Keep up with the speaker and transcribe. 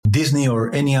Disney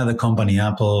or any other company,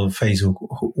 Apple,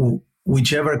 Facebook,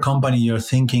 whichever company you're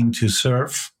thinking to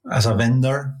serve as a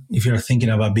vendor, if you're thinking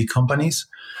about big companies,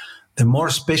 the more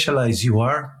specialized you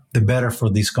are, the better for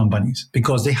these companies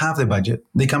because they have the budget.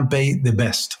 They can pay the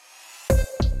best.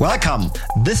 Welcome.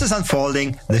 This is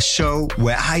Unfolding, the show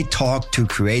where I talk to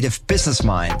creative business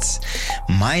minds.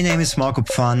 My name is Marco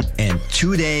Pfann, and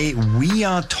today we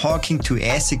are talking to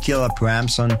Ezequiel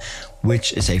Abramzon,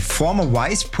 which is a former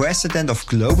vice president of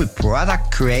global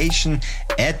product creation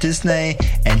at Disney,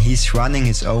 and he's running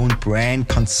his own brand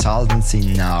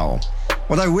consultancy now.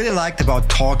 What I really liked about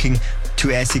talking to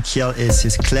Ezequiel is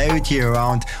his clarity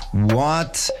around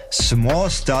what small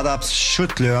startups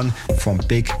should learn from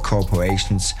big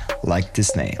corporations like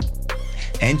Disney.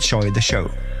 Enjoy the show.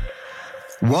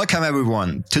 Welcome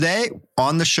everyone. Today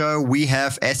on the show we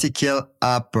have Ezequiel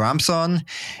Abramzon,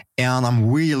 and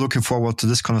I'm really looking forward to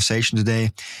this conversation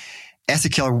today.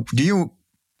 Ezequiel, do you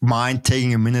mind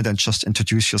taking a minute and just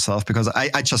introduce yourself? Because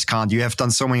I just can't. You have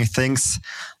done so many things.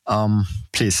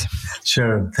 Please.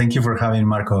 Sure. Thank you for having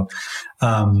Marco.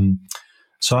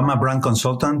 So I'm a brand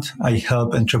consultant. I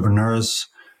help entrepreneurs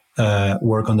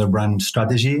work on their brand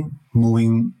strategy,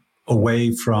 moving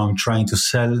away from trying to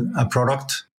sell a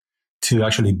product to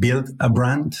actually build a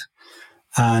brand.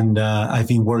 And I've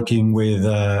been working with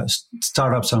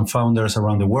startups and founders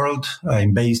around the world.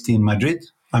 I'm based in Madrid.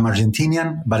 I'm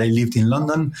Argentinian, but I lived in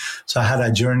London. So I had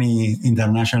a journey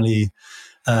internationally.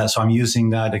 So I'm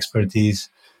using that expertise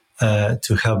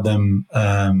to help them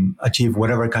achieve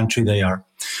whatever country they are.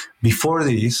 Before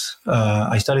this,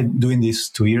 I started doing this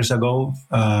 2 years ago.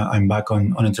 I'm back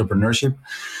on entrepreneurship.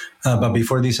 But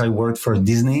before this, I worked for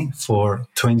Disney for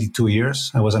 22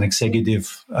 years. I was an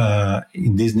executive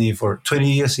in Disney for 20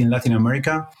 years in Latin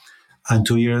America and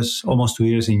almost 2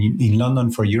 years in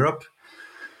London for Europe.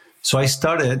 So I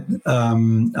started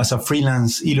as a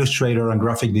freelance illustrator and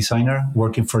graphic designer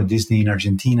working for Disney in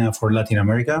Argentina for Latin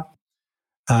America.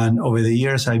 And over the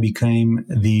years, I became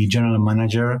the general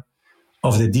manager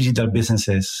of the digital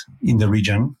businesses in the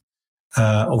region,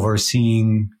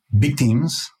 overseeing big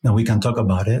teams, and we can talk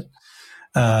about it.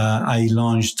 I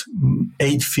launched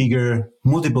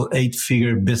multiple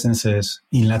eight-figure businesses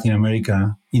in Latin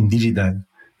America in digital,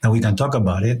 and we can talk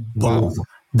about it, both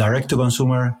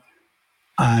direct-to-consumer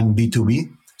and B2B.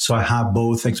 So I have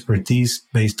both expertise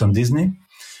based on Disney.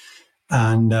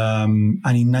 And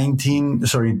in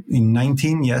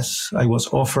 19, yes, I was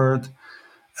offered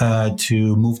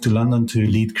to move to London to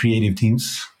lead creative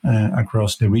teams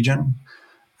across the region.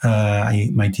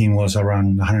 My team was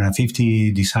around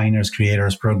 150 designers,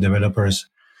 creators, product developers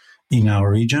in our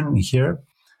region here,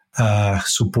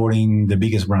 supporting the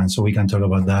biggest brands. So we can talk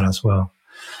about that as well.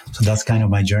 So that's kind of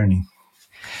my journey.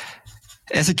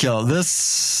 Ezequiel,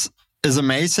 this is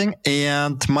amazing.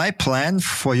 And my plan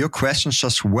for your questions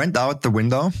just went out the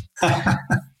window.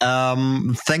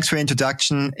 Thanks for the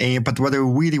introduction. But what I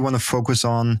really want to focus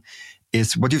on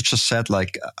is what you've just said.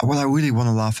 Like, what I really want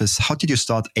to love is, how did you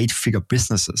start 8-figure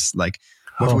businesses? Like,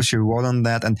 what was your role on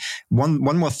that? And one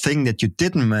more thing that you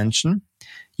didn't mention,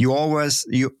 you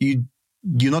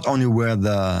not only were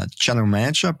the general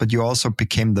manager, but you also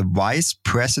became the vice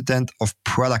president of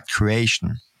product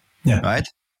creation. Yeah. Right.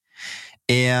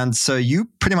 And so you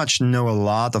pretty much know a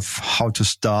lot of how to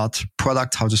start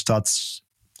product, how to start.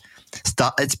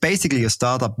 It's basically a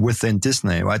startup within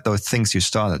Disney, right? Those things you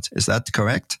started. Is that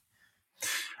correct?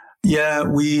 Yeah,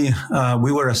 we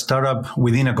were a startup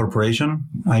within a corporation.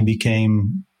 I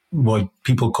became what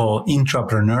people call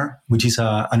intrapreneur, which is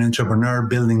an entrepreneur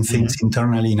building things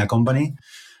internally in a company.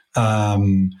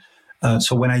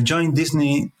 So when I joined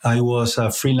Disney, I was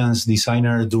a freelance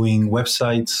designer doing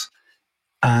websites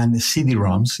and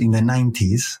CD-ROMs in the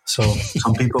 90s. So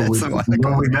some people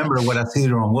don't remember what a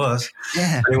CD-ROM was.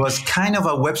 Yeah. But it was kind of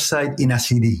a website in a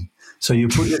CD. So you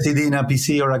put the CD in a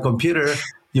PC or a computer,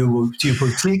 you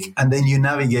put click, and then you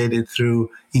navigate it through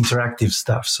interactive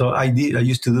stuff. So I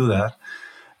used to do that.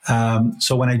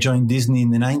 So when I joined Disney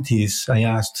in the 90s, I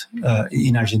asked,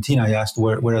 in Argentina,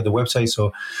 where are the websites?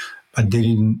 But they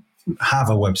didn't have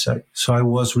a website. So I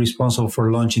was responsible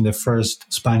for launching the first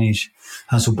Spanish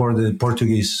and supported the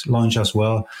Portuguese launch as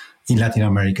well in Latin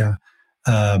America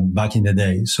back in the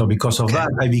day. So because of that,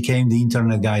 I became the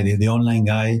internet guy, the online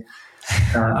guy,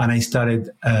 and I started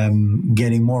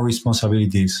getting more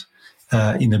responsibilities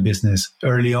in the business.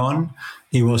 Early on,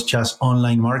 it was just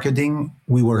online marketing.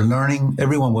 We were learning,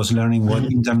 everyone was learning what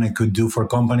internet could do for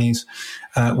companies,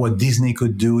 what Disney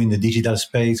could do in the digital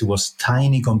space. It was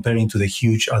tiny comparing to the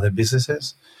huge other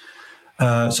businesses.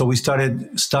 So we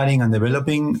started studying and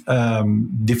developing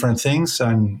different things.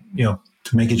 And,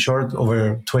 to make it short,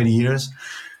 over 20 years,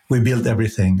 we built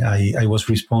everything. I was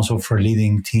responsible for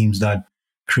leading teams that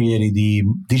created the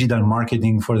digital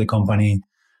marketing for the company,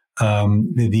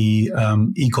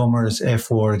 the e-commerce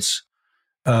efforts,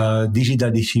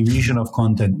 digital distribution of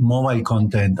content, mobile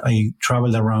content. I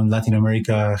traveled around Latin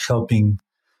America helping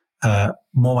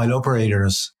mobile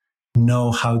operators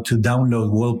know how to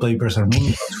download wallpapers and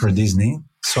mini for Disney.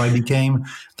 So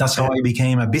that's how I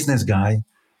became a business guy,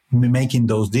 making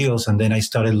those deals. And then I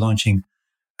started launching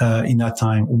in that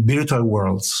time virtual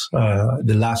worlds.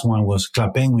 The last one was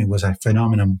Club Penguin, was a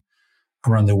phenomenon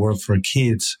around the world for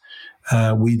kids.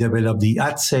 We developed the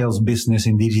ad sales business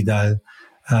in digital.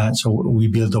 So we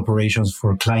built operations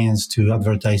for clients to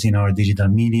advertise in our digital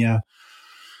media.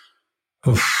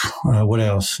 What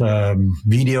else?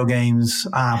 Video games,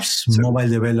 apps, mobile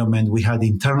development. We had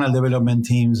internal development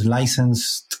teams,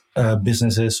 licensed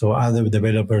businesses, so other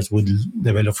developers would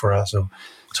develop for us.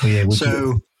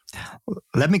 So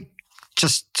let me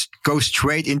just go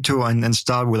straight into and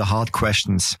start with the hard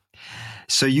questions.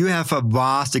 So you have a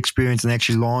vast experience in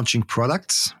actually launching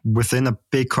products within a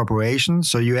big corporation.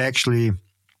 So you actually,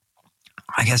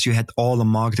 I guess you had all the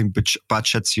marketing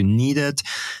budgets you needed,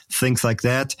 things like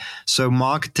that. So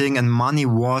marketing and money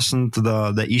wasn't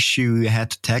the issue you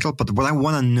had to tackle. But what I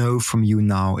want to know from you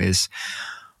now is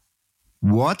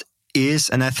what is,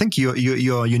 and I think you're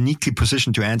uniquely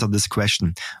positioned to answer this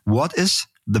question. What is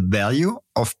the value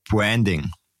of branding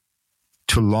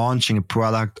to launching a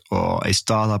product or a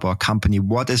startup or a company?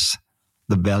 What is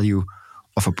the value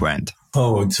of a brand?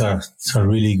 Oh, it's a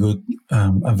really good,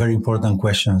 a very important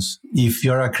questions. If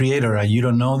you're a creator and you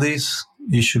don't know this,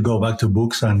 you should go back to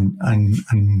books and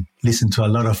listen to a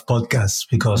lot of podcasts,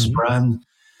 because brand,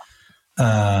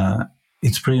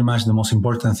 it's pretty much the most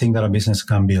important thing that a business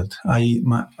can build.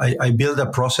 I build a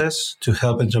process to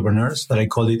help entrepreneurs that I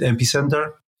call it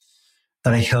Epicenter,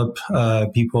 that I help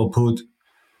people put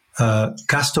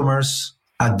customers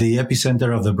at the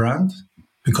epicenter of the brand,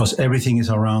 because everything is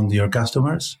around your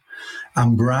customers,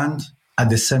 and brand at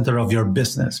the center of your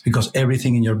business, because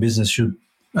everything in your business should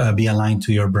be aligned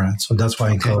to your brand. So that's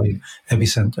why I call it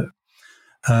Epicenter.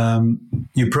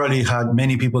 You probably had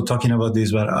many people talking about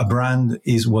this, but a brand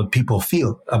is what people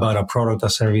feel about a product, a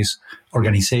service,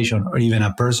 organization, or even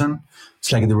a person.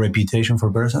 It's like the reputation for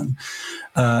a person.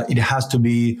 It has to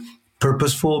be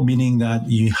purposeful, meaning that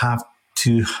you have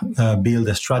to build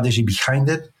a strategy behind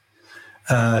it,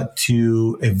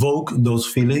 to evoke those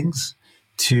feelings,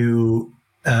 to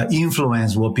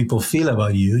influence what people feel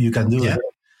about you. You can do it.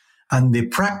 And the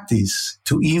practice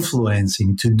to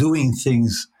influencing, to doing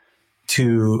things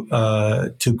to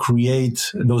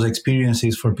create those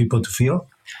experiences for people to feel,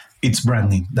 it's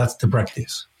branding. That's the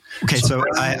practice. Okay, so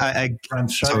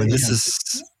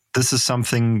this is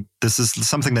something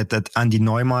that Andy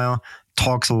Neumeier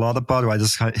talks a lot about, right?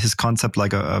 This his concept,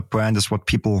 like a brand is what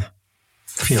people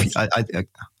feel.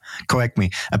 Correct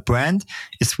me. A brand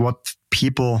is what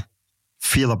people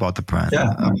feel about the brand.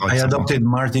 Yeah, I adopted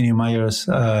Martin Neumeier's.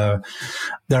 There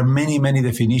are many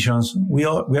definitions. We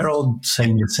are all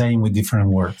saying the same with different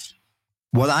words.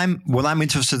 What I'm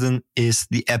interested in is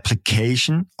the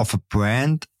application of a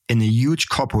brand in a huge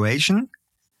corporation.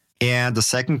 And the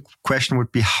second question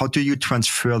would be, how do you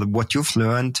transfer what you've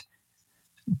learned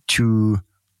to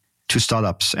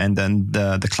startups and then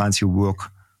the clients you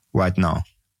work right now?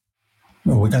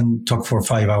 Well, we can talk for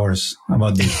 5 hours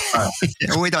about this.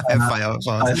 We don't have 5 hours.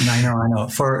 I know.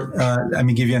 Let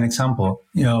me give you an example.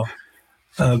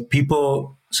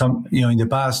 People, in the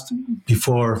past,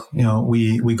 before,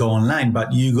 we go online,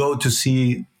 but you go to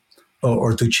see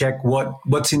or to check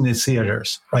what's in the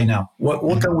theaters right now.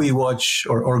 What can we watch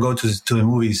or go to the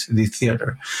movies, the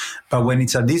theater? But when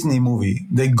it's a Disney movie,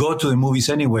 they go to the movies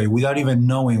anyway without even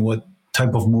knowing what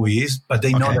type of movie it is, but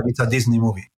they know that it's a Disney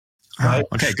movie. Right?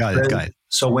 Okay, got it.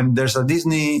 So when there's a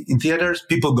Disney in theaters,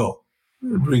 people go,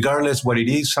 regardless what it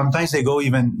is. Sometimes they go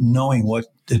even knowing what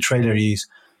the trailer is.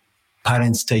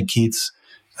 Parents take kids.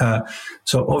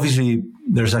 So obviously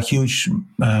there's a huge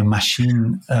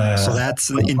machine. So that's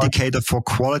an indicator for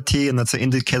quality, and that's an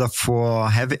indicator for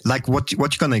having, like what you're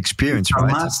going to experience,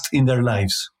 right? A must in their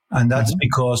lives. And that's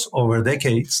because over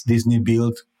decades, Disney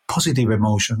built positive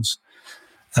emotions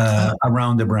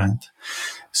around the brand.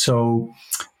 So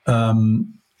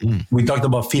we talked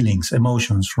about feelings,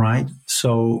 emotions, right?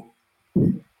 So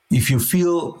if you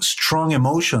feel strong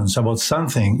emotions about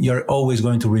something, you're always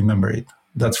going to remember it.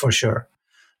 That's for sure.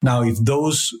 Now, if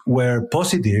those were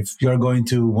positive, you're going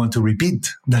to want to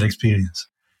repeat that experience.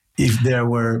 If there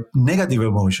were negative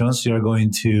emotions, you're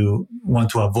going to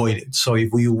want to avoid it. So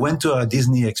if we went to a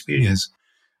Disney experience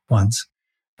once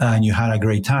and you had a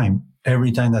great time,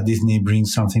 every time that Disney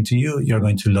brings something to you, you're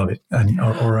going to love it,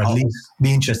 or at least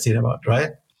be interested about,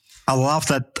 right? I love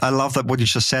that. I love that what you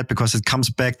just said, because it comes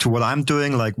back to what I'm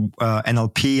doing, like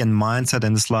NLP and mindset,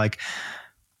 and it's like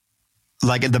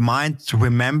the mind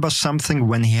remembers something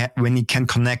when he can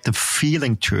connect a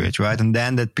feeling to it, right? And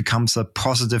then that becomes a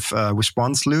positive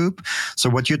response loop. So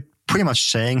what you're pretty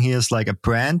much saying here is like a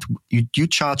brand. You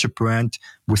charge a brand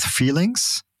with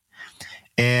feelings,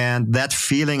 and that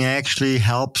feeling actually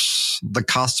helps the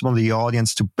customer, the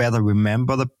audience, to better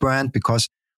remember the brand because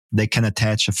they can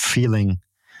attach a feeling.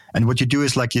 And what you do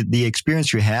is like the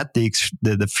experience you had,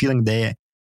 the feeling they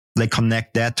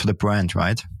connect that to the brand,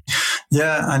 right?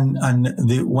 Yeah, and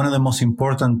one of the most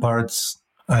important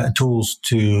tools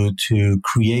to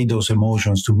create those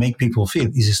emotions, to make people feel,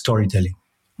 is storytelling,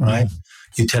 right?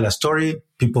 You tell a story,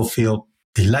 people feel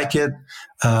they like it.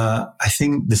 I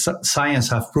think the science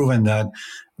have proven that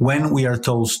when we are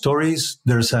told stories,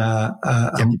 there's a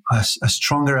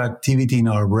stronger activity in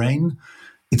our brain.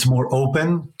 It's more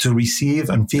open to receive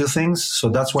and feel things. So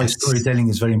that's why storytelling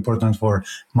is very important for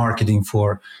marketing,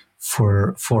 for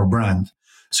brand.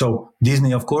 So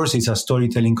Disney, of course, is a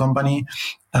storytelling company,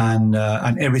 and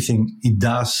everything it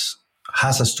does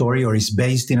has a story or is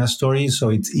based in a story. So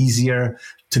it's easier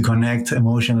to connect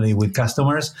emotionally with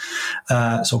customers.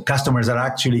 So customers are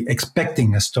actually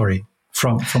expecting a story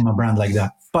from a brand like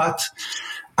that. But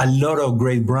a lot of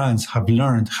great brands have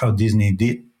learned how Disney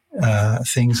did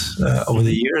things over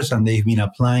the years, and they've been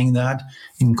applying that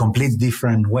in complete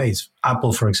different ways.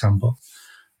 Apple, for example,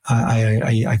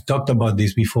 I talked about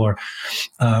this before.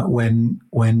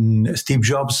 When Steve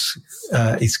Jobs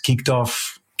is kicked out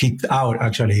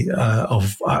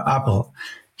of Apple,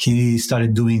 he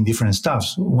started doing different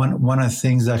stuff. One of the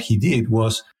things that he did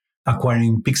was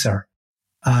acquiring Pixar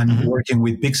and working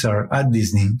with Pixar at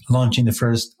Disney, launching the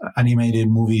first animated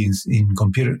movies in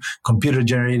computer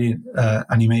generated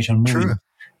animation movie,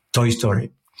 Toy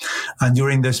Story. And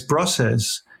during this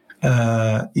process,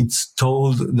 it's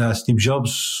told that Steve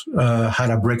Jobs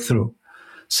had a breakthrough,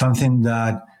 something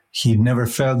that he never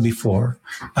felt before,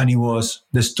 and it was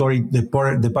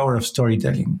the power of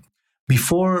storytelling.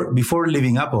 Before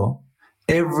leaving Apple,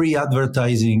 every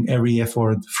advertising, every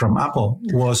effort from Apple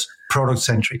was product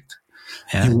centric.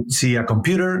 Yeah. You would see a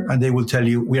computer and they will tell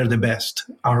you, we are the best.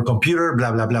 Our computer,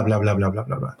 blah, blah, blah, blah, blah, blah, blah,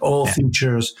 blah, blah. All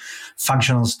features,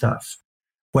 functional stuff.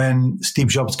 When Steve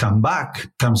Jobs comes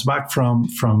back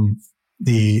from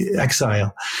the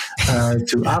exile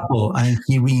to Apple, and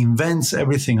he reinvents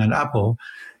everything at Apple,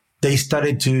 they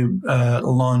started to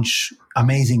launch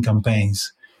amazing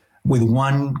campaigns with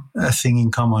one thing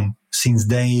in common since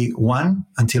day one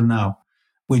until now,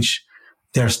 which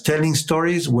they're telling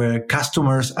stories where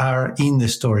customers are in the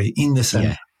story, in the center.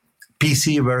 Yeah.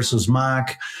 PC versus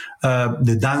Mac,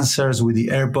 the dancers with the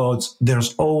AirPods.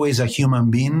 There's always a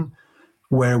human being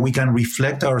where we can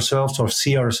reflect ourselves or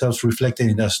see ourselves reflected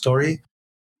in that story,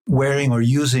 wearing or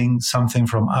using something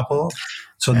from Apple.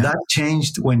 So that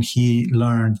changed when he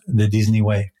learned the Disney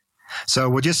way. So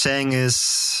what you're saying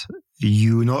is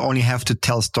you not only have to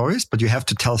tell stories, but you have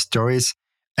to tell stories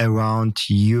around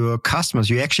your customers.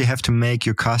 You actually have to make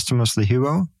your customers the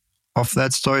hero of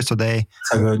that story. So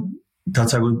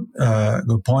that's a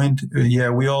good point.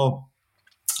 Yeah,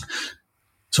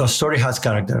 so a story has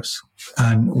characters,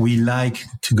 and we like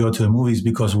to go to the movies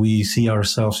because we see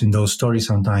ourselves in those stories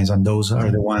sometimes, and those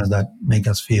are the ones that make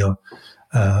us feel,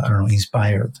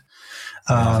 inspired.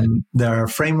 There are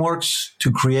frameworks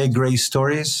to create great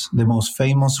stories. The most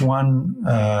famous one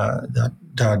that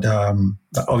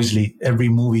obviously every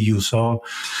movie you saw,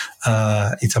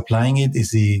 it's applying it,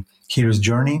 is the hero's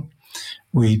journey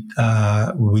with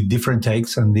different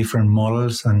takes and different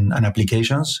models and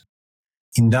applications.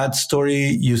 In that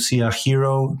story, you see a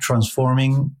hero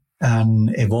transforming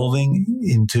and evolving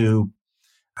into,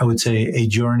 I would say, a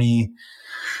journey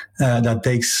that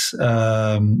takes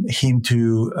him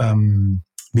to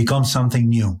become something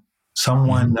new,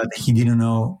 someone that he didn't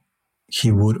know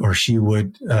he would or she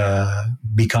would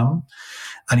become.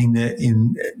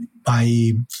 And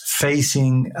by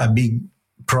facing a big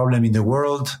problem in the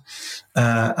world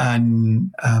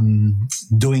and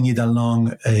doing it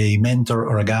along a mentor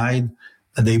or a guide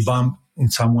that they bump in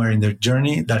somewhere in their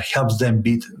journey that helps them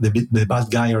beat the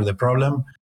bad guy or the problem.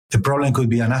 The problem could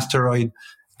be an asteroid,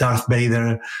 Darth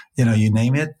Vader, you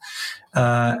name it.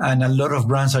 And a lot of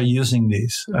brands are using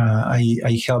this.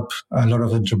 I help a lot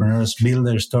of entrepreneurs build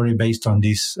their story based on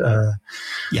this.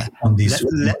 On this.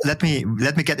 Let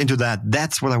me get into that.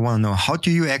 That's what I want to know. How do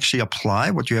you actually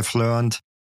apply what you have learned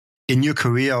in your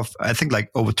career of, I think, like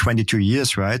over 22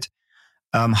 years, right?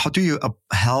 How do you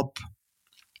help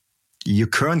your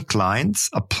current clients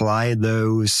apply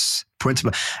those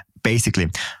principles? Basically,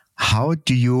 how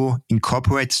do you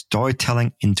incorporate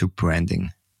storytelling into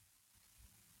branding?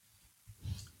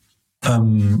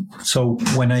 So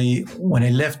when I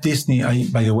left Disney,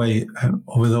 by the way,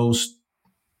 over those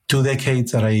 2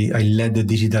 decades that I led the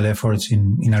digital efforts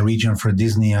in a region for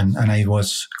Disney, and I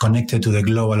was connected to the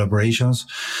global operations.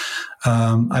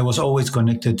 I was always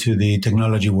connected to the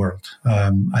technology world.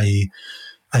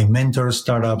 I mentor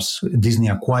startups. Disney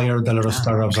acquired a lot of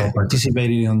startups. Okay. I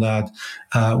participated in that.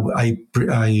 I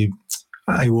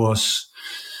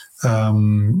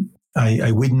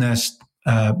witnessed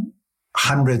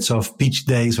hundreds of pitch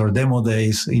days or demo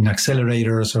days in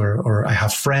accelerators, or I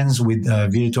have friends with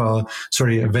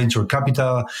venture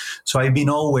capital. So I've been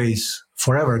always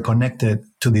forever connected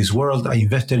to this world. I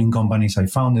invested in companies. I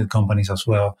founded companies as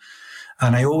well.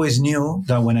 And I always knew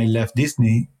that when I left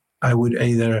Disney, I would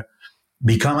either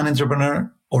become an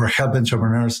entrepreneur or help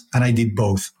entrepreneurs. And I did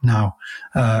both now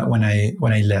when I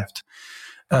left.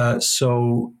 But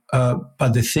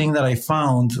the thing that I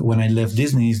found when I left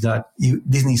Disney is that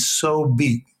Disney is so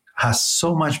big, has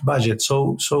so much budget,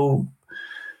 so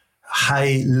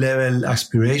high level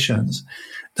aspirations,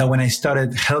 that when I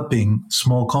started helping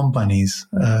small companies,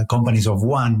 companies of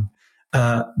one,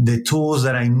 the tools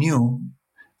that I knew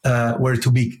were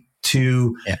too big,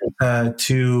 too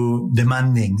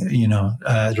demanding.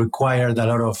 Required a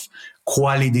lot of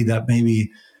quality that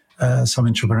maybe some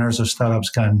entrepreneurs or startups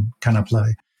can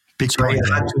apply.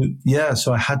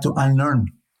 So I had to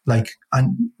unlearn,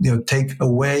 take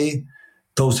away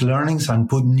those learnings and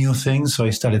put new things. So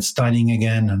I started studying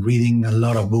again and reading a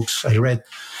lot of books. I read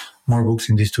more books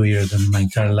in these 2 years than my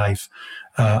entire life.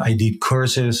 I did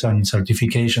courses and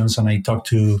certifications, and I talked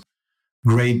to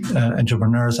great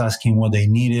entrepreneurs asking what they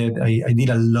needed. I did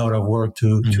a lot of work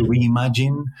to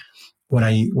reimagine what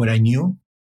I knew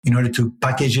in order to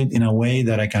package it in a way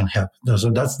that I can help.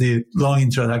 So that's the long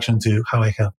introduction to how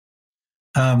I help.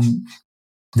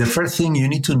 The first thing, you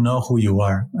need to know who you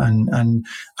are and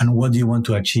what you want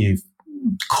to achieve.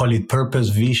 Call it purpose,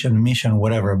 vision, mission,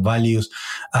 whatever, values,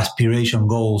 aspiration,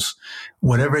 goals,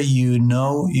 whatever you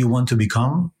know you want to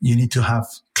become, you need to have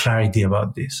clarity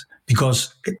about this,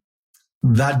 because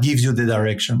that gives you the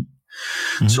direction.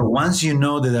 Mm-hmm. So once you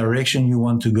know the direction you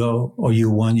want to go, or you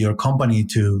want your company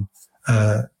to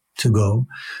go,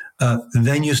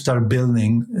 then you start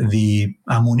building the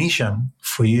ammunition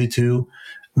for you to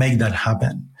make that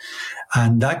happen.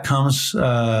 And that comes,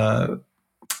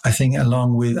 I think,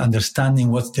 along with understanding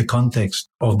what's the context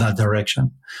of that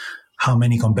direction, how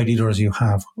many competitors you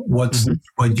have, what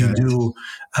you do,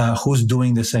 who's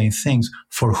doing the same things,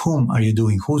 for whom are you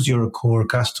doing, who's your core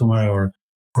customer,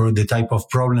 or the type of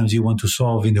problems you want to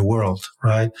solve in the world,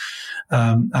 right?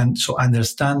 And so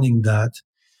understanding that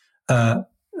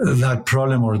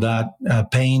problem or that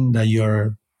pain that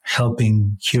you're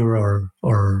helping cure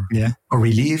or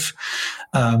relieve,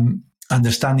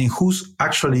 understanding who's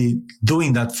actually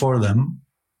doing that for them,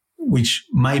 which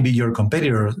might be your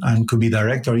competitor and could be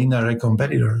direct or indirect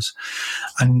competitors,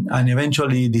 and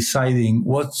eventually deciding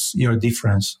what's your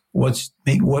difference,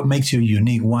 what makes you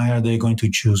unique, why are they going to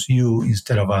choose you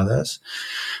instead of others.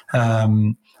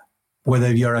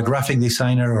 Whether you're a graphic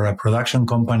designer or a production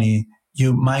company,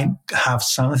 you might have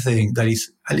something that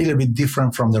is a little bit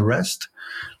different from the rest.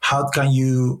 How can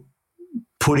you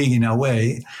put it in a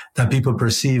way that people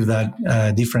perceive that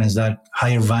difference, that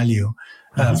higher value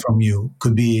from you?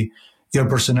 Could be your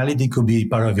personality, could be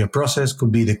part of your process,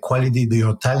 could be the quality of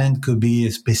your talent, could be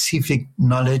a specific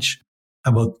knowledge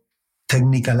about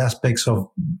technical aspects of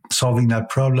solving that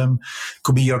problem,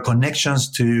 could be your connections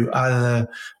to other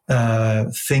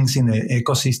things in the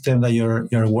ecosystem that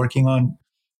you're working on.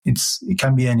 It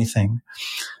can be anything.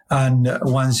 And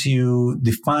once you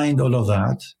define all of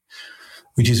that,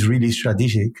 which is really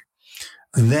strategic,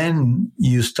 then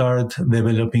you start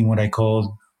developing what I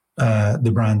call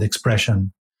the brand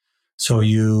expression. So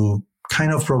you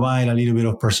kind of provide a little bit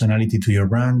of personality to your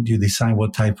brand. You decide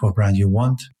what type of brand you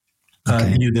want.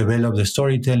 Okay. You develop the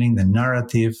storytelling, the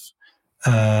narrative,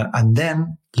 and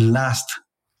then last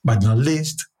but not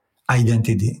least,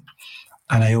 identity.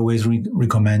 And I always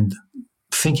recommend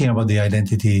thinking about the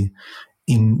identity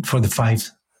for the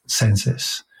 5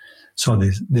 senses. So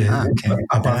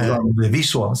apart from the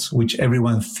visuals, which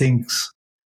everyone thinks,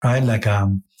 right? Like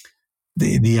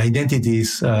the identity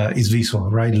is visual,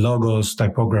 right? Logos,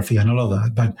 typography, and all of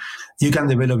that. But you can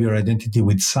develop your identity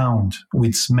with sound,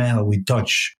 with smell, with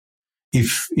touch.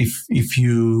 If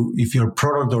your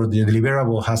product or the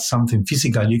deliverable has something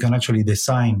physical, you can actually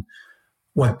design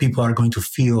what people are going to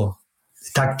feel,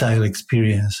 tactile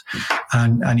experience.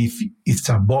 And if it's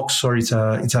a box or it's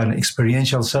an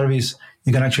experiential service,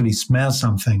 you can actually smell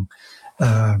something.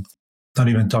 Not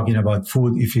even talking about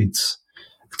food, if it's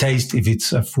taste, if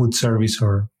it's a food service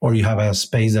or you have a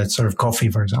space that serves coffee,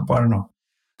 for example. I don't know.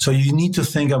 So you need to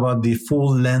think about the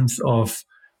full length of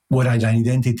what an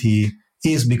identity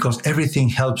is, because everything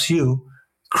helps you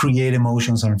create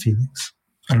emotions and feelings.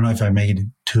 I don't know if I made it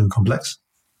too complex.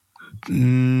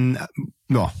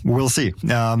 No, we'll see.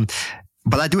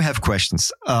 But I do have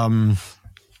questions.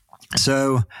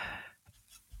 So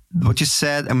what you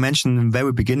said and mentioned in the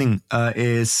very beginning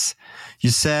is you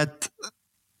said,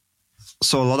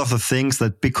 so a lot of the things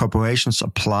that big corporations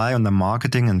apply on the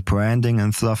marketing and branding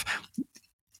and stuff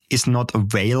is not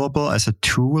available as a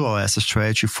tool or as a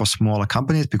strategy for smaller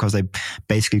companies because they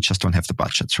basically just don't have the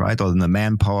budgets, right? Or the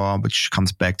manpower, which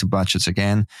comes back to budgets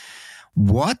again.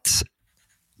 And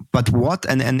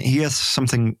here's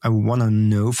something I want to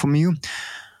know from you.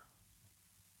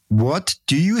 What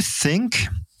do you think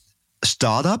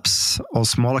startups or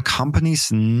smaller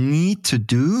companies need to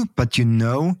do, but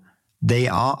they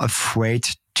are afraid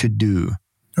to do?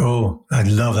 Oh, I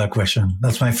love that question.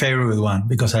 That's my favorite one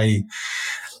because I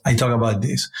talk about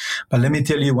this. But let me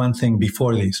tell you one thing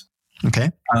before this. Okay.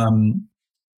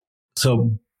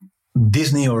 So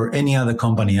Disney or any other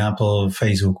company, Apple,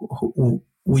 Facebook,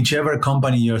 whichever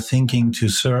company you're thinking to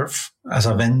serve as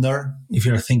a vendor, if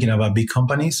you're thinking about big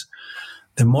companies,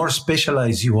 the more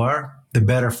specialized you are, the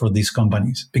better for these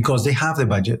companies because they have the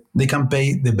budget. They can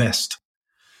pay the best.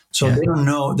 So they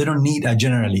don't need a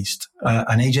generalist,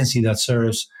 an agency that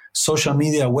serves social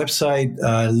media, website,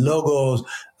 logos,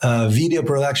 video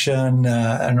production,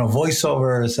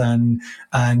 voiceovers and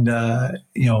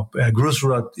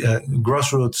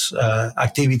grassroots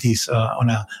activities on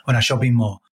a shopping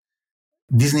mall.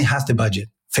 Disney has the budget.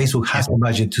 Facebook has the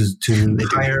budget to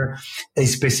hire a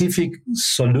specific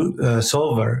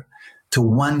solver to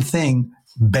one thing,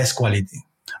 best quality,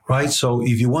 right? So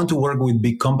if you want to work with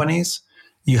big companies,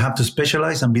 you have to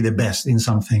specialize and be the best in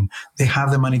something. They have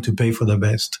the money to pay for the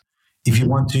best. If you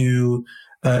want to,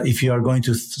 if you are going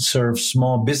to serve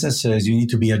small businesses, you need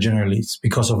to be a generalist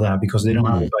because of that, because they don't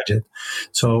have a budget.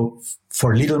 So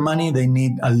for little money, they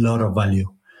need a lot of value.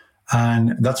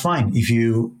 And that's fine. If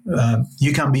you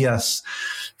can be as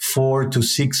 4 to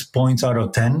 6 points out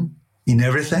of 10 in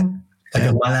everything, like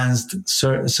a balanced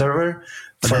server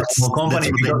for a small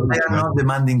company, because they are not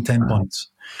demanding 10 points.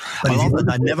 I love it.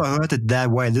 I never heard it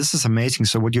that way. This is amazing.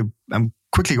 So I'm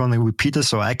quickly going to repeat it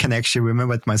so I can actually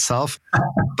remember it myself.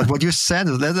 But what you said,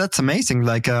 that's amazing.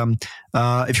 Like,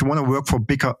 if you want to work for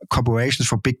big corporations,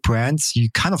 for big brands, you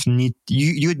kind of need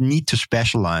need to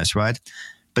specialize, right?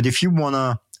 But if you want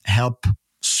to help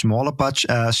smaller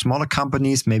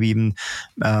companies, maybe even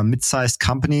mid-sized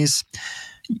companies,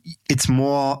 it's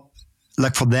more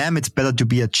like for them, it's better to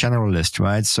be a generalist,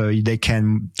 right? So they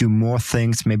can do more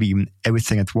things, maybe even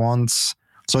everything at once.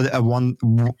 So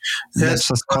let's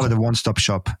just call it a one-stop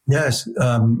shop. Yes,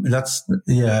 I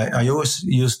always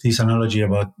use this analogy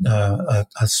about a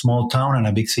small town and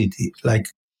a big city. Like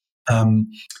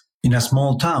in a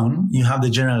small town, you have the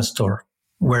general store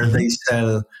where they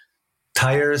sell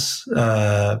tires,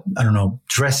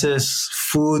 dresses,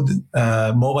 food,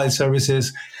 mobile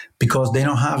services, because they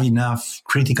don't have enough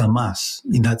critical mass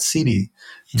in that city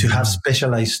to have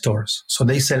specialized stores. So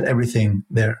they sell everything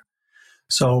there.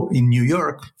 So in New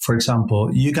York, for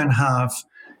example, you can have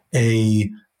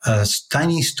a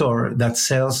tiny store that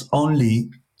sells only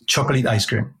chocolate ice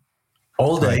cream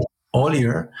all day, all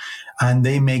year, and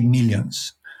they make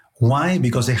millions. Why?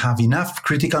 Because they have enough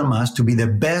critical mass to be the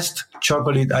best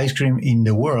chocolate ice cream in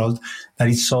the world that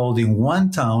is sold in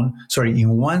one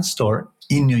store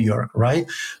in New York, right?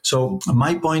 So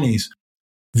my point is,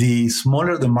 the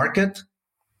smaller the market,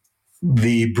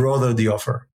 the broader the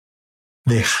offer.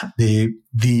 The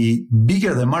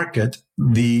bigger the market,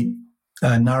 the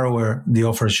narrower the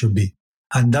offer should be.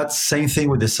 And that's the same thing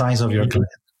with the size of your client.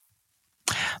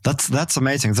 That's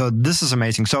amazing. So this is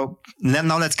amazing. So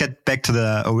now let's get back to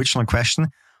the original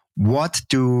question. What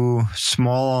do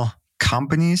small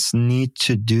companies need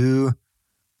to do,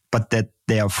 but that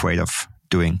they are afraid of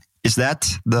doing? Is that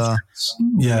the...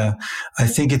 Yeah, I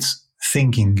think it's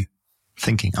thinking.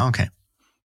 Thinking, okay.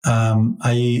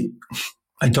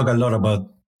 I talk a lot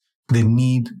about the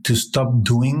need to stop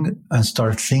doing and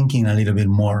start thinking a little bit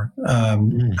more. A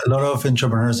lot of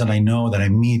entrepreneurs that I know, that I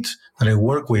meet, that I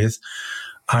work with,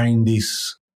 are in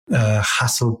this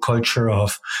hustle culture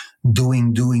of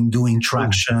doing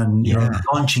traction,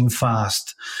 launching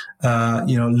fast,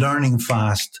 learning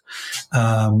fast.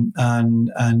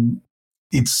 And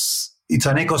it's it's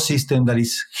an ecosystem that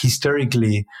is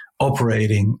historically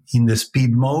operating in the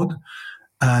speed mode.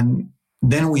 And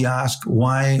then we ask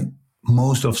why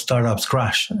most of startups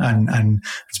crash. And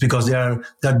it's because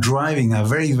they're driving a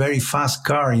very, very fast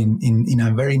car in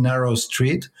a very narrow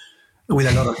street with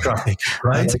a lot of traffic,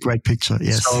 right? That's a great picture,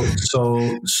 yes.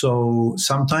 So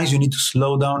sometimes you need to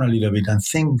slow down a little bit and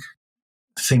think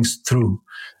things through.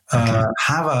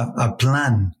 Have a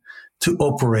plan to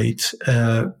operate,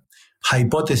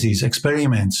 hypotheses,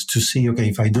 experiments to see, okay,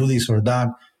 if I do this or that,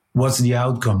 what's the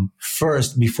outcome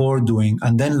first before doing,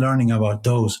 and then learning about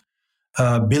those.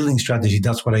 Building strategy,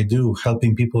 that's what I do,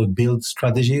 helping people build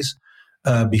strategies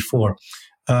before.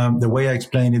 The way I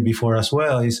explained it before as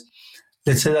well is,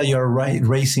 let's say that you're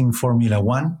racing Formula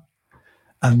One,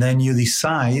 and then you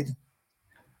decide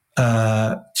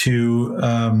to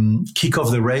kick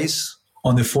off the race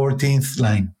on the 14th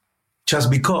line,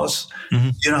 just because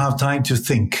you don't have time to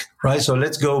think, right? So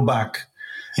let's go back.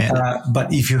 Yeah.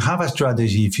 But if you have a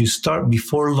strategy, if you start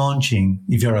before launching,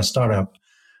 if you're a startup,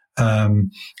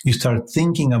 you start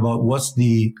thinking about what's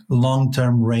the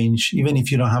long-term range, even if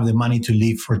you don't have the money to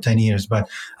live for 10 years, but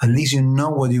at least you know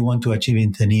what you want to achieve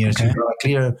in 10 years. Okay. You have a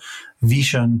clear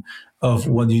vision of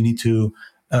what you need to,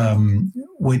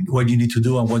 what you need to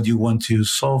do and what you want to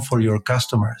solve for your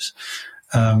customers.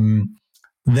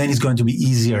 Then it's going to be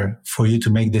easier for you to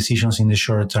make decisions in the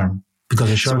short term, because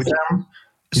the short term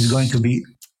is going to be,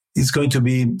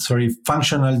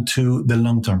 functional to the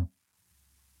long term.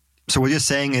 So what you're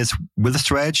saying is, with a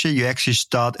strategy, you actually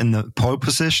start in the pole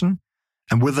position,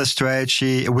 and with a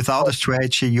strategy, without a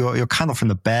strategy, you're kind of in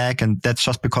the back, and that's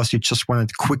just because you just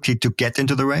wanted quickly to get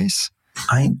into the race?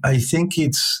 I think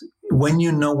it's when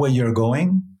you know where you're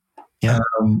going,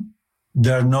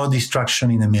 there are no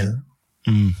distraction in the middle.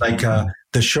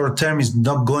 The short term is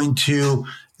not going to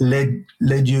let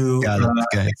you,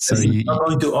 so it's not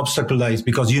going to obstaculize,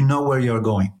 because you know where you're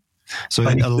going. So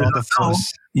a lot of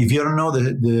those, if you don't know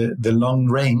the long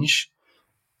range,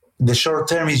 the short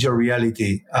term is your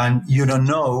reality, and you don't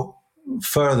know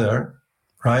further,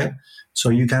 right? So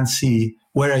you can see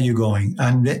where are you going,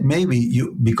 and maybe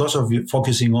you, because of you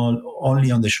focusing only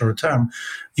on the short term,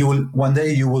 one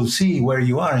day you will see where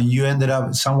you are, and you ended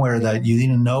up somewhere that you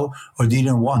didn't know or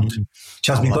didn't want,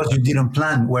 just because you didn't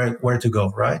plan where to go,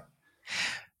 right?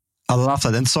 I love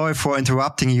that. And sorry for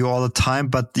interrupting you all the time,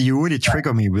 but you really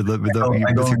trigger me with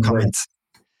your comments.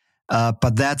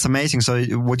 But that's amazing. So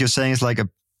what you're saying is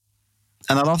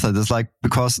and I love that. It's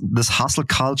because this hustle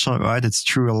culture, right? It's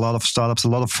true. A lot of startups, a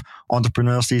lot of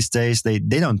entrepreneurs these days, they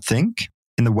don't think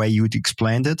in the way you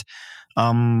explained it.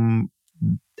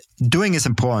 Doing is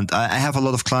important. I have a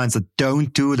lot of clients that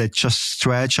don't do, they just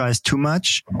strategize too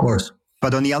much. Of course.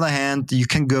 But on the other hand, you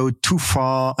can go too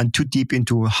far and too deep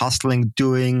into hustling,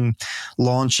 doing,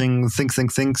 launching,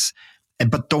 things,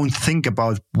 but don't think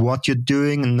about what you're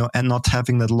doing and not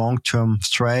having that long-term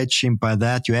strategy. And by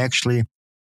that, you actually,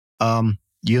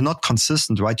 you're not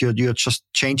consistent, right? You're just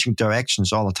changing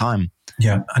directions all the time.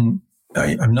 Yeah. And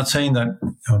I'm not saying that,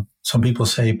 some people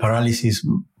say paralysis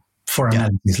for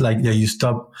analysis, you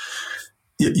stop,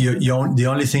 the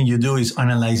only thing you do is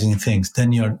analyzing things,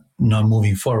 then you're not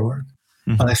moving forward.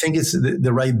 And I think it's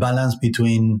the right balance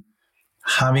between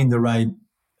having the right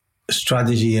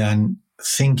strategy and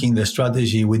thinking the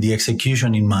strategy with the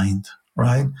execution in mind,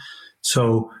 right?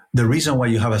 So the reason why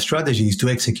you have a strategy is to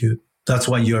execute. That's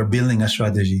why you are building a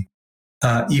strategy.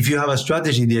 If you have a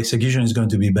strategy, the execution is going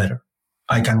to be better.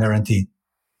 I can guarantee.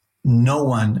 No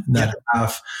one that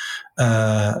have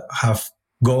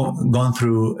gone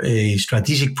through a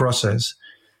strategic process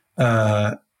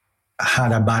had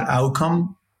a bad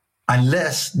outcome,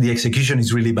 unless the execution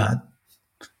is really bad,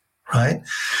 right?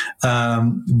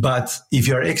 But if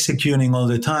you're executing all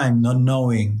the time, not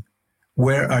knowing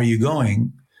where are you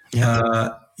going,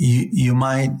 you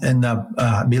might end up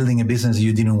building a business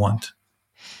you didn't want.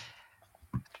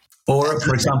 Or,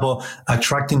 for example,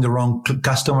 attracting the wrong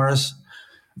customers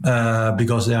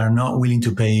because they are not willing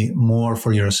to pay more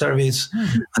for your service.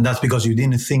 And that's because you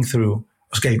didn't think through,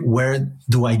 okay, where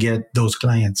do I get those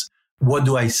clients? What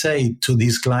do I say to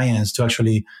these clients to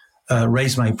actually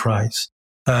raise my price?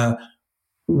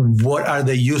 What are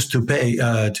they used to pay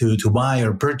to buy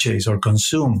or purchase or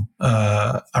consume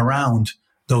around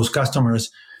those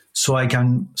customers, so I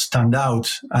can stand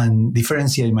out and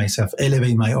differentiate myself,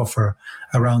 elevate my offer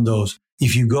around those?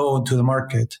 If you go to the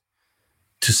market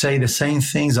to say the same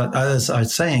things that others are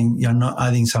saying, you're not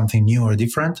adding something new or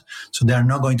different, so they are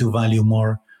not going to value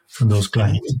more from those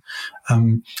clients.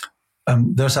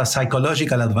 There's a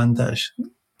psychological advantage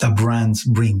that brands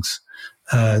brings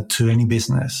to any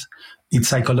business. It's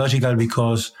psychological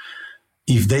because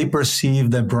if they perceive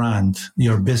the brand,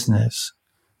 your business,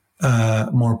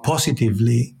 more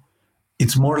positively,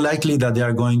 it's more likely that they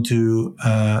are going to,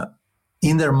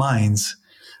 in their minds,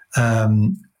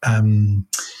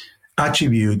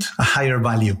 attribute a higher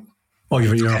value of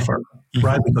your offer,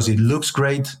 right? Because it looks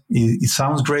great, it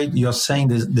sounds great, you're saying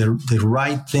the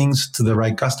right things to the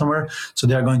right customer, so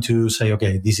they are going to say,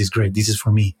 okay, this is great, this is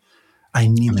for me, I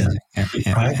need that,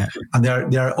 right? Yeah. And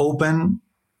they are open.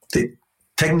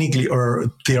 Technically or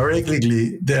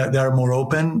theoretically, they are more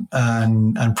open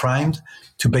and primed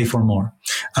to pay for more.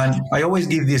 And I always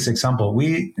give this example.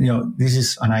 This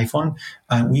is an iPhone,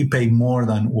 and we pay more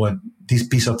than what this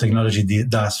piece of technology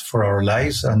does for our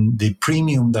lives. And the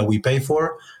premium that we pay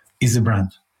for is the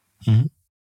brand. Mm-hmm.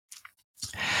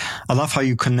 I love how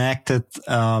you connected.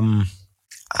 I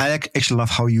actually love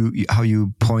how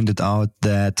you pointed out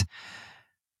that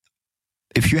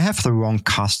if you have the wrong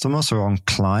customers or wrong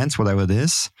clients, whatever it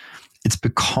is, it's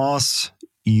because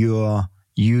you're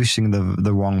using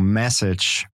the wrong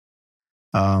message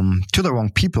to the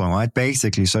wrong people, right?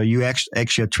 Basically. So you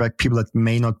actually attract people that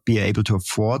may not be able to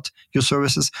afford your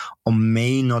services or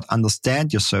may not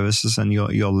understand your services, and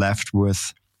you're left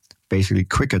with basically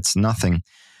crickets, nothing.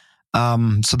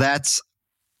 So that's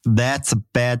a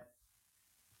bad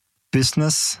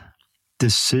business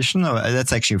decision, or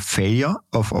that's actually a failure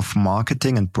of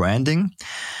marketing and branding.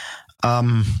 I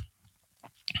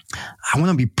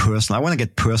want to be personal. I want to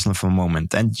get personal for a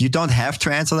moment. And you don't have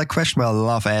to answer that question, but I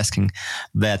love asking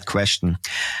that question.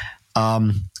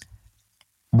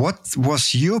 What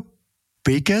was your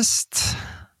biggest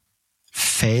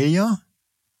failure?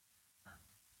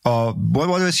 Or what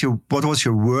was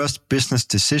your worst business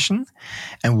decision?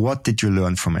 And what did you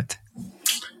learn from it?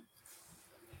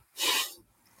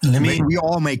 We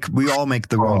all make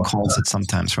the wrong calls at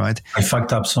sometimes, right? I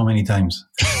fucked up so many times.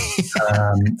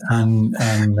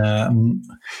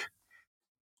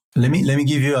 Let me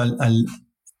give you a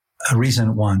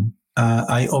recent one.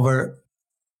 I was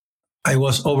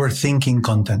overthinking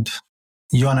content.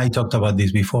 You and I talked about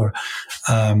this before.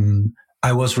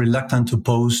 I was reluctant to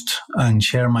post and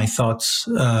share my thoughts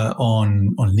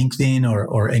on LinkedIn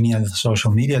or any other social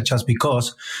media, just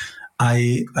because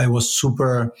I was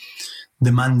super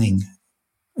demanding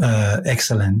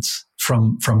excellence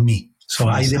from me. So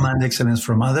I demand excellence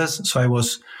from others. So I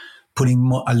was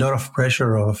putting a lot of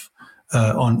pressure on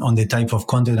the type of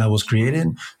content I was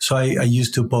creating. So I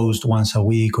used to post once a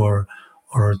week or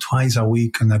twice a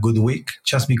week in a good week,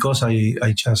 just because I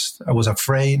was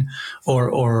afraid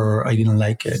or I didn't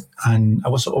like it, and I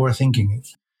was overthinking it.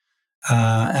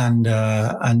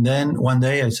 And then one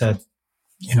day I said,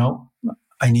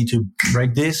 I need to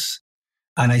break this.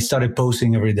 And I started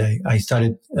posting every day. I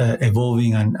started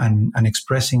evolving and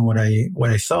expressing what I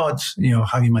thought,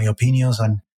 having my opinions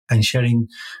and sharing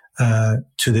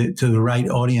to the right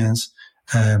audience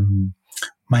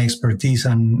my expertise,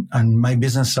 and my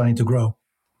business started to grow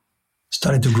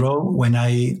when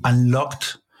I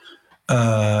unlocked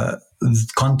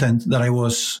content that I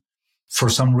was, for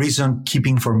some reason,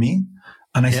 keeping for me.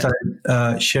 And I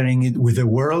started sharing it with the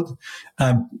world.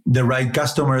 The right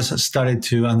customers started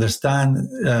to understand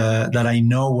that I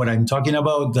know what I'm talking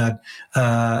about, that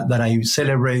I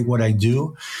celebrate what I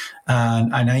do.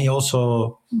 And I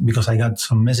also, because I got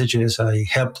some messages, I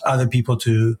helped other people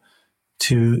to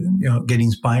get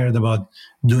inspired about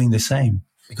doing the same,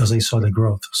 because I saw the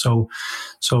growth. So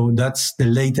that's the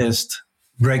latest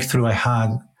breakthrough I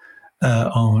had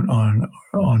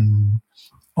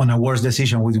on a worse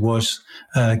decision, which was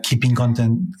keeping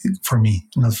content for me,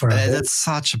 not for others. That's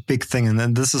such a big thing. And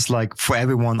then this is like, for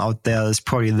everyone out there, is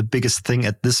probably the biggest thing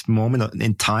at this moment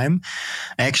in time.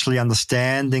 Actually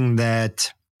understanding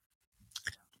that,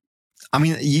 I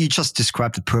mean, you just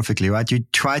described it perfectly, right? You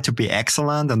try to be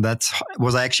excellent, and that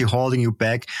was actually holding you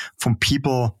back from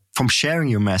sharing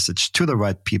your message to the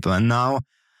right people.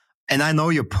 And I know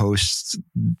your posts,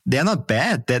 they're not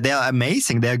bad. They're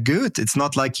amazing. They're good. It's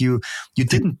not like you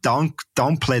didn't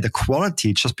downplay the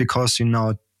quality just because you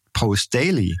now post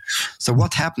daily. So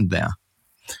what happened there?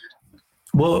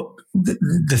 Well,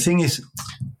 the thing is,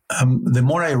 the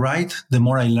more I write, the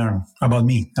more I learn about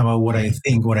me, about what I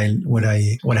think, what I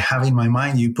have in my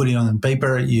mind. You put it on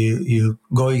paper, you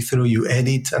go through, you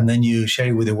edit, and then you share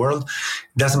it with the world.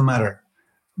 It doesn't matter.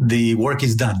 The work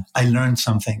is done. I learned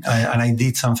something, and I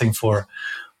did something for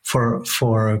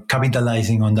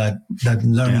capitalizing on that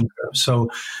learning curve.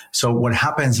 So what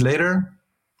happens later?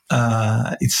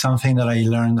 It's something that I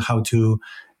learned how to.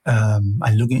 I'm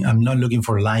not looking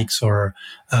for likes or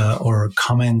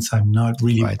comments. I'm not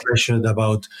really pressured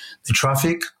about the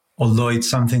traffic, although it's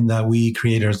something that we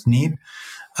creators need.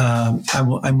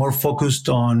 I'm more focused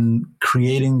on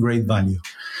creating great value,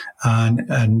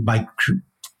 and by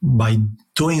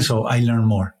doing so, I learn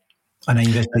more, and I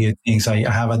investigate things. I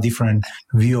have a different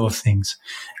view of things,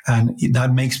 and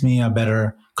that makes me a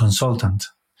better consultant.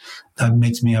 That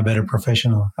makes me a better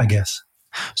professional, I guess.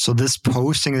 So this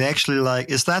posting actually,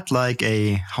 like, is that like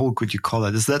how could you call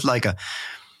it? Is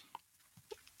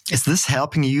this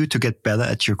helping you to get better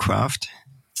at your craft?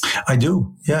 I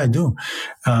do. Yeah, I do.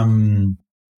 And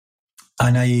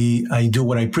I do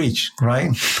what I preach, right?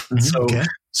 Mm-hmm.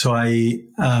 So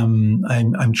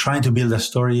I'm trying to build a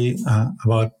story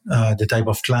about the type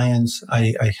of clients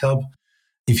I help.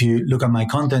 If you look at my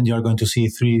content, you're going to see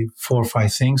 3, 4,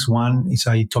 5 things. One is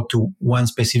I talk to one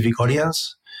specific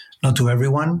audience, not to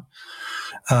everyone.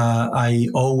 I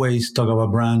always talk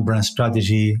about brand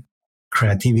strategy,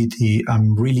 creativity.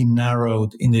 I'm really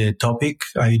narrowed in the topic.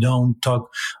 I don't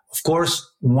talk, of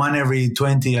course, 1 every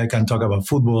 20, I can talk about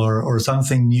football or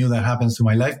something new that happens to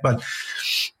my life, but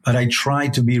I try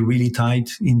to be really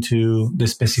tight into the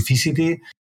specificity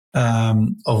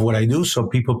of what I do, so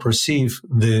people perceive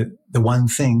the one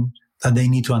thing that they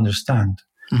need to understand.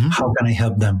 Mm-hmm. How can I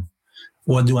help them?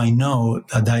 What do I know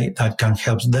that can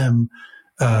help them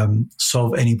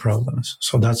solve any problems?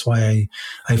 So that's why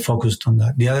I focused on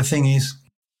that. The other thing is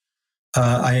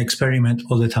I experiment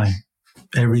all the time.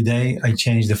 Every day I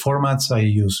change the formats. I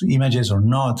use images or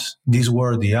not, this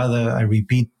word, the other. I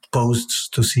repeat posts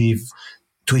to see if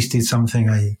twisted something.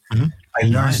 I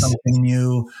learn something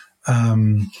new.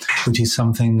 Which is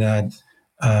something that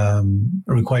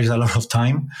requires a lot of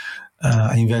time.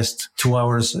 I invest 2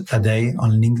 hours a day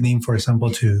on LinkedIn, for example,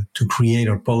 to create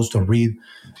or post or read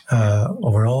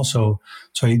overall. So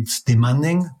it's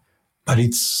demanding, but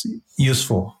it's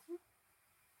useful.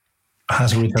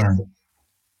 Has a return.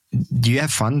 Do you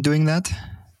have fun doing that?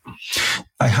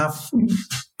 I've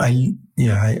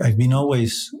been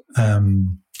always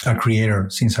a creator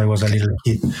since I was a little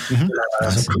kid. Mm-hmm.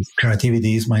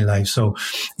 Creativity is my life. So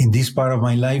in this part of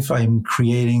my life, I'm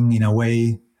creating in a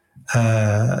way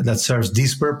that serves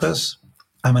this purpose.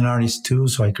 I'm an artist too,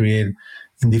 so I create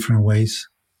in different ways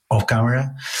off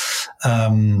camera.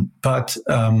 But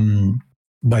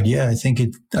yeah, I think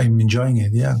I'm enjoying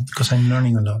it. Yeah, because I'm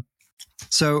learning a lot.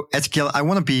 So, Ezequiel, I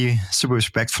want to be super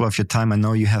respectful of your time. I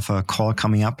know you have a call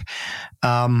coming up.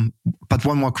 But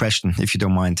one more question, if you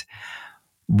don't mind.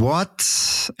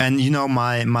 And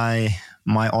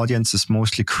my audience is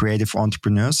mostly creative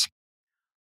entrepreneurs.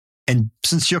 And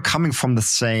since you're coming from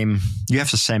you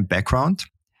have the same background,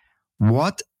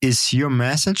 what is your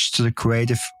message to the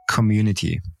creative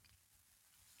community?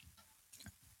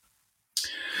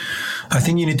 I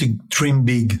think you need to dream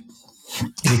big,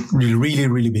 really,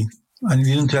 really big. I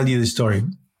didn't tell you the story.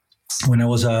 When I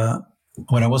was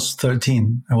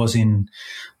 13, I was in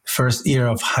first year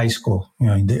of high school.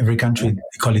 In every country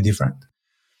they call it different.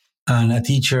 And a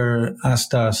teacher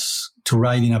asked us to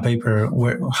write in a paper,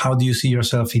 how do you see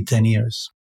yourself in 10 years?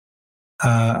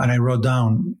 And I wrote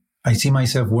down, I see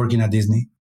myself working at Disney.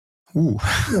 Ooh.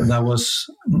 That was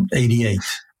 1988.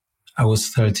 I was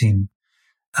 13.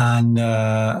 And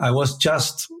I was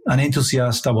just an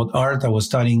enthusiast about art. I was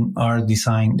studying art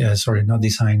design,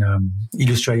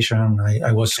 illustration.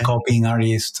 I was copying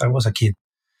artists. I was a kid.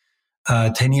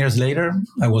 10 years later,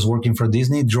 I was working for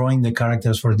Disney, drawing the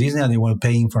characters for Disney, and they were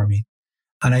paying for me.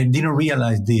 And I didn't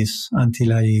realize this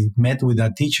until I met with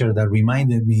that teacher that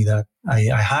reminded me that I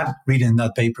had written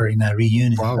that paper in a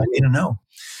reunion. Wow. I didn't know.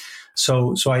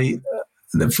 So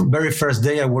the very first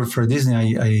day I worked for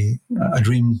Disney, a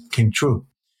dream came true.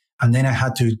 And then I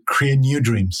had to create new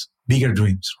dreams, bigger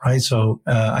dreams, right? So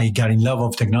I got in love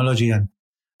of technology, and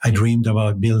I dreamed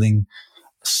about building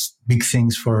big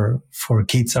things for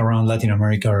kids around Latin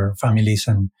America or families,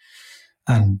 and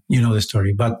you know the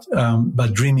story. But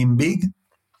dreaming big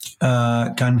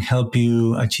can help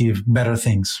you achieve better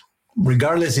things,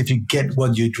 regardless if you get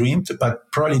what you dreamed.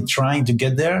 But probably trying to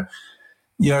get there,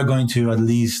 you are going to at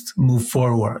least move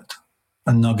forward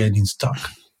and not getting stuck.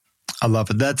 I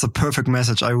love it. That's a perfect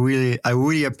message. I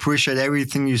really appreciate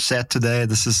everything you said today.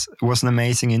 Was an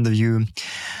amazing interview.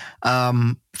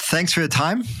 Thanks for your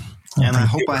time. And I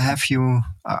hope I have you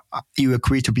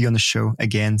agree to be on the show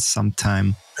again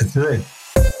sometime. Let's do it.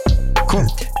 Cool.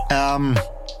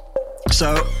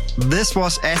 So this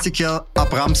was Ezequiel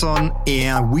Abramzon,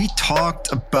 and we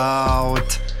talked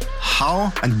about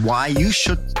how and why you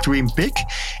should dream big,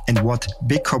 and what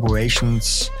big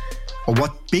corporations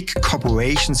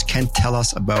can tell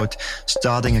us about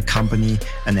starting a company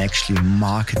and actually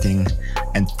marketing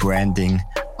and branding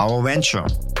our venture.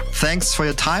 Thanks for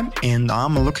your time, and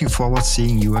I'm looking forward to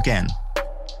seeing you again.